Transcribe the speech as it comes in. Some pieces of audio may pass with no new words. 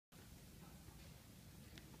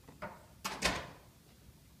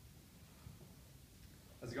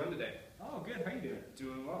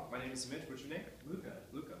name is Mitch. What's your name? Luca.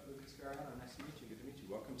 Luca. Luca Scarano. Nice to meet you. Good to meet you.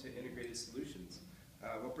 Welcome to Integrated Solutions.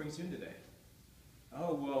 What brings you in today?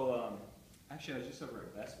 Oh, well, actually I was just over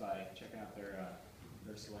at Best Buy checking out their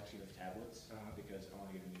selection of tablets because I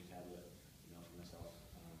want to get a new tablet, for myself.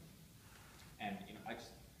 And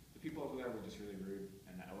the people over there were just really rude,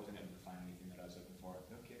 and I wasn't able to find anything that I was looking for.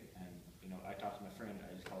 Okay. And I talked to my friend.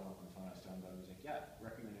 I just called him up on the phone. I was telling him about it. He was like, "Yeah,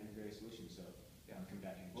 recommend Integrated Solutions." So yeah, I'm coming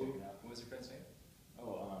back in and check it out. What was your friend's name?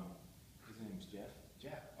 Oh, his name's Jeff.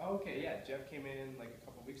 Jeff. Oh, okay. Yeah, Jeff came in like a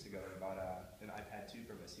couple weeks ago and bought an iPad 2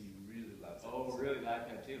 from us. He really loves it. Oh, really? The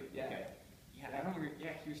iPad 2? Yeah. Okay.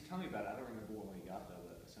 Yeah, he was telling me about it. I don't remember what one he got though,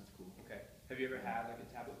 but that sounds cool. Okay. Have you ever had like a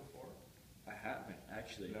tablet before? I haven't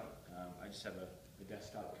actually. No. I just have a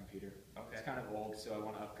desktop computer. Okay. It's kind of old, so I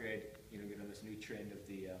want to upgrade. Get on this new trend of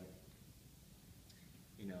the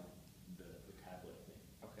tablet thing.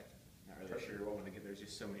 Okay. Not really sure what I want to get. There's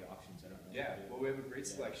just so many options. I don't know. Yeah. Well, we have a great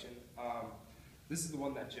selection. This is the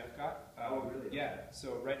one that Jeff got. Oh, really? Yeah.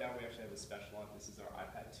 So right now we actually have a special on. This is our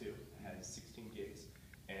iPad 2. It has 16 gigs,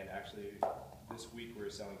 and actually this week we're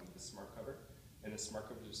selling the smart cover. And the smart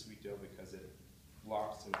cover is a sweet deal because it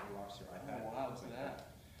locks and unlocks your iPad. Oh, wow, look at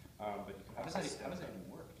that. But you can How does that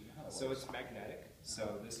even work? Do you know how that So works? it's magnetic.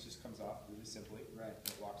 So this just comes off really simply. Right.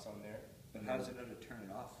 It locks on there. But how does it know to turn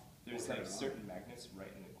it off? There's Or turn like it on? certain magnets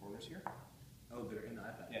right in the corners here. Oh, they're in the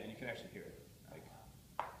iPad. Yeah, and you can actually hear it. Like,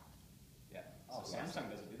 yeah. Oh, So Samsung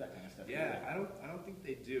doesn't do that kind of stuff. yeah, I don't think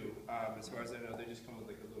they do. As far as I know, they just come with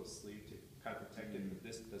like a little sleeve to kind of protect it. But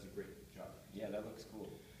this does a great job. Yeah, that looks cool.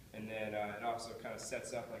 And then it also kind of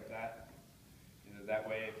sets up like that. That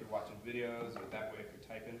way if you're watching videos, or that way if you're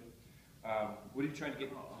typing. What are you trying to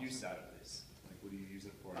get use out of this? Like, what do you use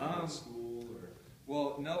it for? Are you in school or?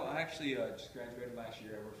 Well, no, I actually just graduated last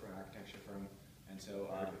year. I work for an architecture firm, and so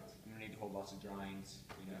I'm going to need to hold lots of drawings,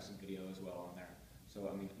 some video as well on there. So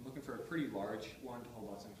I'm looking for a pretty large one to hold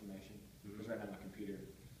lots of information, because right now my computer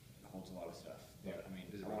holds a lot of stuff. But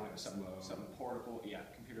I want something portable. Yeah,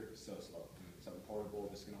 computer is so slow. Something portable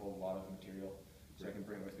that's going to hold a lot of material, so I can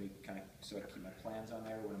bring it with me, so I can keep my plans on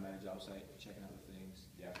there when I'm at a job site, checking out the things,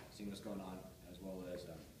 seeing what's going on, as well as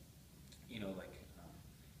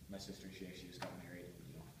my sister, she just got married,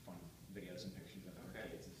 fun videos and pictures of her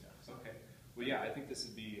kids and stuff. So. Okay. Well, yeah, I think this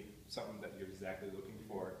would be something that you're exactly looking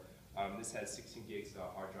for. This has 16 gigs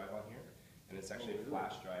hard drive on here, and it's actually a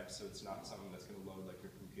flash drive, so it's not something that's going to load like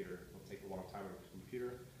your computer. It'll take a long time on your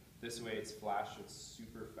computer. This way, it's flash, so it's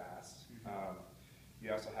super fast.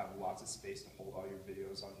 You also have lots of space to hold all your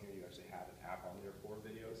videos on here. You actually have an app on there for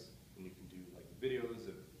videos, and you can do like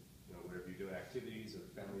videos of whatever you do, activities or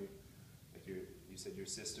family. Like you said, your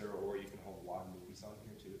sister, or you can hold a lot of movies on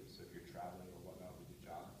here too. So if you're traveling or whatnot with your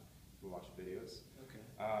job, you can watch videos. Okay.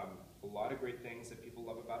 A lot of great things that people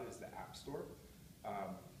love about it is the App Store.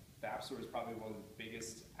 The App Store is probably one of the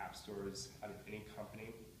biggest app stores out of any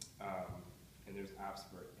company, and there's apps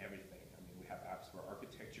for everything. We have apps for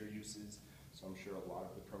architecture uses, so I'm sure a lot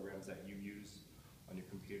of the programs that you use on your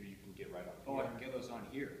computer you can get right on here. Oh, I can get those on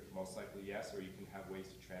here? Most likely, yes, or you can have ways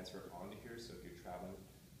to transfer it onto here, so if you're traveling,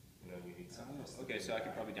 you need something. Okay, so I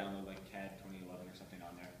could probably download like CAD 2011 or something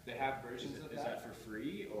on there. They have versions of that. Is that for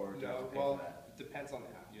free, or do I have to pay well, for that? it depends on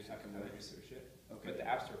the app. You just have to research it. Okay. But the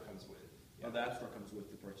App Store comes with it. Oh, the App Store comes with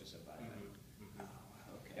the purchase of that.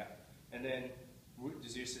 Okay. Yeah. And then,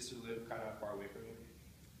 does your sister live kind of far away from you?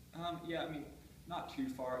 Yeah, not too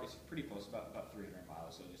far. It's pretty close, about 300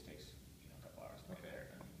 miles, so it just takes a couple hours to get there.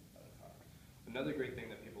 Another great thing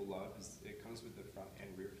that people love is it comes with the front and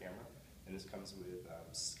rear camera, and this comes with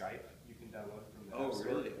Skype you can download from the App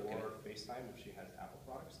Store, or FaceTime if she has Apple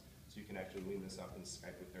products. So you can actually lean this up and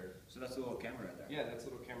Skype with her. So that's a little camera right there? Yeah, that's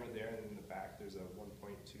a little camera there, and in the back there's a 1.2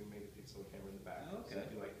 megapixel camera in the back. Oh, okay. So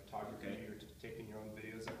if you like photography or taking your own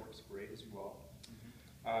videos, that works great as well.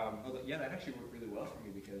 Yeah, that actually worked really well for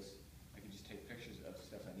me because I can just take pictures of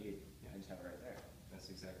stuff I need and just have it right there. That's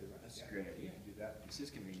exactly right. That's a great idea. You can do that. This is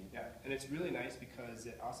convenient. Yeah, and it's really nice because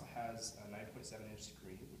it also has a 9.7-inch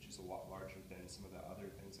screen, which is a lot larger than some of the other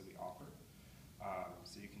things that we offer.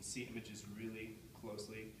 So you can see images really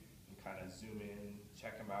closely and kind of zoom in,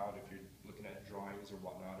 check them out if you're looking at drawings or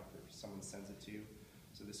whatnot, if someone sends it to you.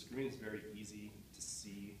 So the screen is very easy to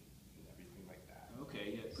see and everything like that.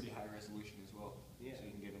 Okay, yeah, pretty high resolution as well. Yeah. So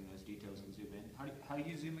you can get in those details and zoom in. How do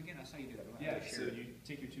you zoom again? I saw you do that. Yeah, so you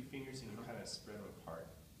take your two fingers and you kind of spread them apart.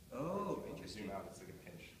 Oh, When you interesting. zoom out, it's like a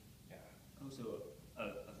pinch. Yeah. Oh, so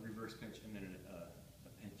a reverse pinch and then a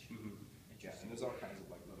pinch. Yeah, and there's all kinds of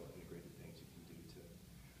like little integrated things you can do to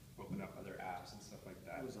open up other apps and stuff like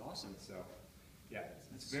that. That was awesome. So, yeah, it's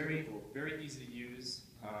That's very, super cool. very easy to use.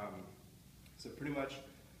 So pretty much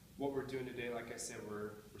what we're doing today, like I said,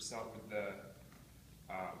 we're selling with the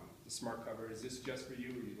smart cover. Is this just for you,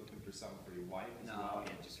 or are you looking for something for your wife as well? No,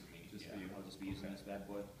 yeah, just for me. Just yeah, for you. I'll just be using this bad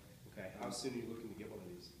boy. Okay. How soon are you looking to get one of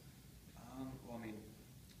these? Well, I mean,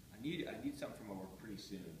 I need something for my work pretty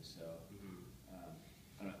soon, so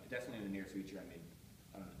I don't know, definitely in the near future. I mean,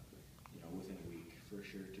 I don't know, you know, within a week for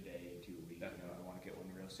sure. Today to a week. Definitely. You know, I want to get one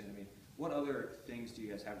real soon. I mean, what other things do you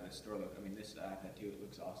guys have in the store? Look, I mean, this iPad too, it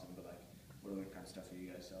looks awesome, but like, what other kind of stuff are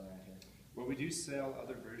you guys selling out here? Well, we do sell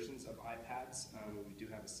other versions of iPads. We do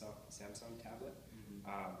have a Samsung tablet.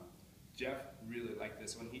 Jeff really liked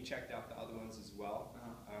this one. He checked out the other ones as well,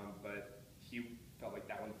 but he felt like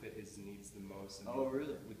that one fit his needs the most. Oh,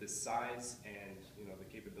 really? With the size and the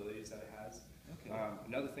capabilities that it has. Okay.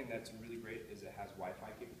 Another thing that's really great is it has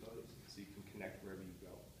Wi-Fi capabilities, so you can connect wherever you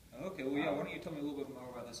go. Okay. Well, yeah. Why don't you tell me a little bit more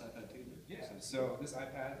about this iPad too? Yeah. So this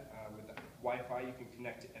iPad with the Wi-Fi, you can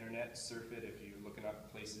connect to internet, surf it if you're looking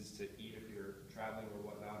up places to eat if you're traveling or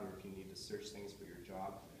whatnot, or if you need to search things for your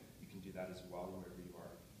job, you can do that as well wherever you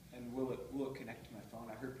are. And will it connect to my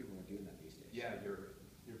phone? I heard people are doing that these days. Yeah, your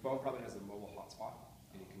phone probably has a mobile hotspot,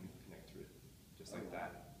 and you can connect to it just like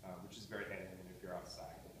that, which is very handy. I mean, if you're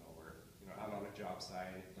outside, or out on a job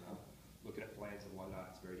site, looking at plans and whatnot,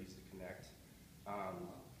 it's very easy to connect.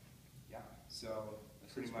 Yeah, so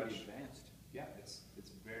pretty much advanced. Yeah, it's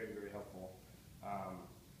very, very helpful.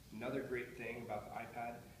 Another great thing about the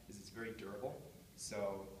iPad is it's very durable.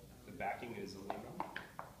 So the backing is aluminum,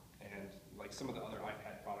 and like some of the other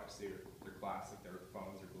iPad products, they're glass, like their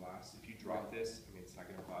phones are glass. If you drop this, I mean, it's not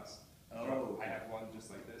going to bust. Oh, I have one just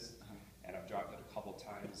like this, and I've dropped it a couple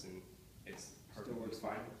times, and it's perfectly works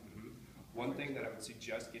fine. One thing that I would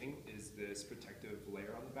suggest getting is this protective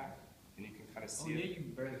layer on the back, and you can kind of see it. Yeah, you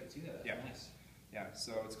barely can see that. That's Yeah. nice. Yeah,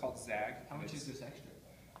 so it's called Zag. How much is this extra?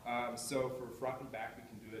 So for front and back, we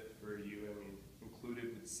can do it for you. I mean,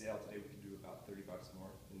 included with sale today, we can do about $30 more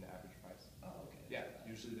than the average price. Oh, okay. Yeah,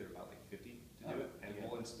 usually they're about like 50 to do it, and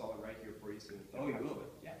we'll install it right here for you. So you will?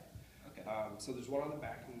 Yeah. Okay. So there's one on the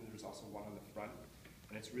back, and then there's also one on the front,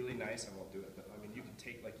 and it's really nice. I won't do it, but I mean, you can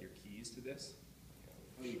take like your keys to this.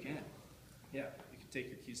 Oh, you can? Yeah, you can take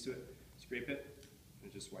your keys to it, scrape it,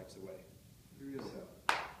 and it just wipes away. Really?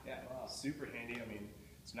 So, yeah, wow. Super handy. I mean,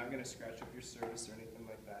 it's not going to scratch up your service or anything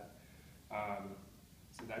like that.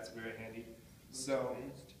 So that's very handy. So,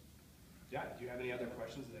 yeah, do you have any other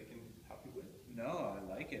questions that I can help you with? No,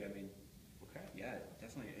 I like it. I mean, Okay. yeah,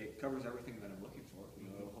 definitely. It covers everything that I'm looking for.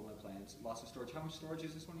 It'll hold my plans. Lots of storage. How much storage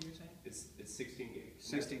is this one you were saying? It's 16 gig.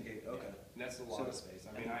 16 gig, okay. Yeah, and that's a lot of space.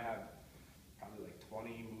 I mean, I have probably like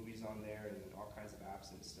 20 movies on there and all kinds of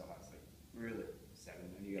apps, and it still has like Really? 7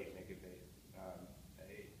 And you got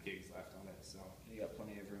 8 gigs left on it. So, You got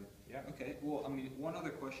plenty of room. yeah. Okay. Well, I mean, one other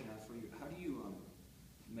question I have for you. How do you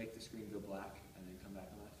make the screen go black and then come back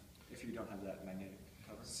alive if you don't have that magnetic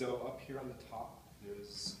cover? So up here on the top,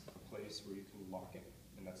 there's a place where you can lock it,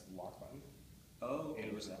 and that's the lock button. Oh, And okay.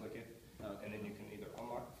 you just click it, Okay. and then you can either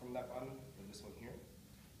unlock it from that button or this one here,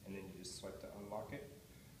 and then you just swipe to unlock it.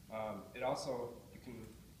 It also, you can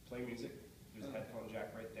play music. There's a headphone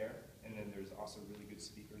jack right there, and then there's also really good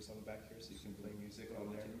speakers on the back here, so you can play music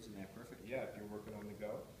on there. Perfect. Yeah, if you're working on the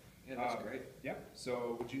go. Yeah, that's great. Yeah,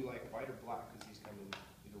 so would you like white or black? Because these come in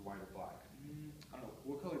either white or black. I don't know.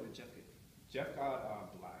 What color did Jeff get? Jeff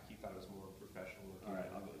got black. He thought it was more professional looking. All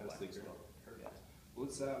right, I'll go and black as sleeker. well. Perfect. Well,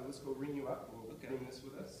 let's go ring you up. We'll Okay. bring this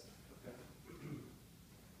with us. Okay.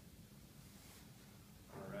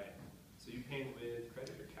 All right. So you paying with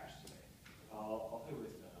credit or cash today? I'll pay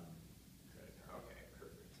with Credit card. Okay,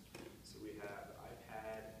 perfect. So we have the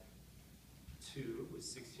iPad 2 with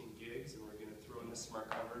 16 gigs, and we're going to throw in the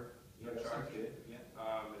smart cover. No charge. good. Yeah.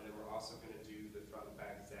 And then we're also going to do the front and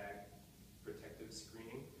back Zag protective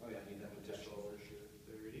screening. Oh yeah, I need that protection Additional for sure.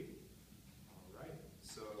 30. All right.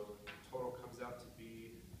 So total comes out to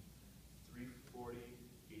be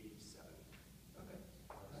 340.87. Okay.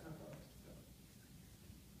 That's no problem.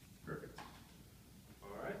 Perfect.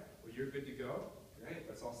 All right. Well, you're good to go. Great.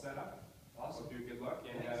 That's all set up. Awesome. Hope you good luck.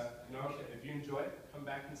 And if you enjoy it, come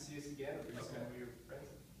back and see us again. Or bring some of your friends.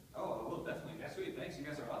 Oh, I will definitely. Yeah. Sweet. Thanks. You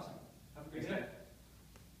guys are awesome. Have a great day.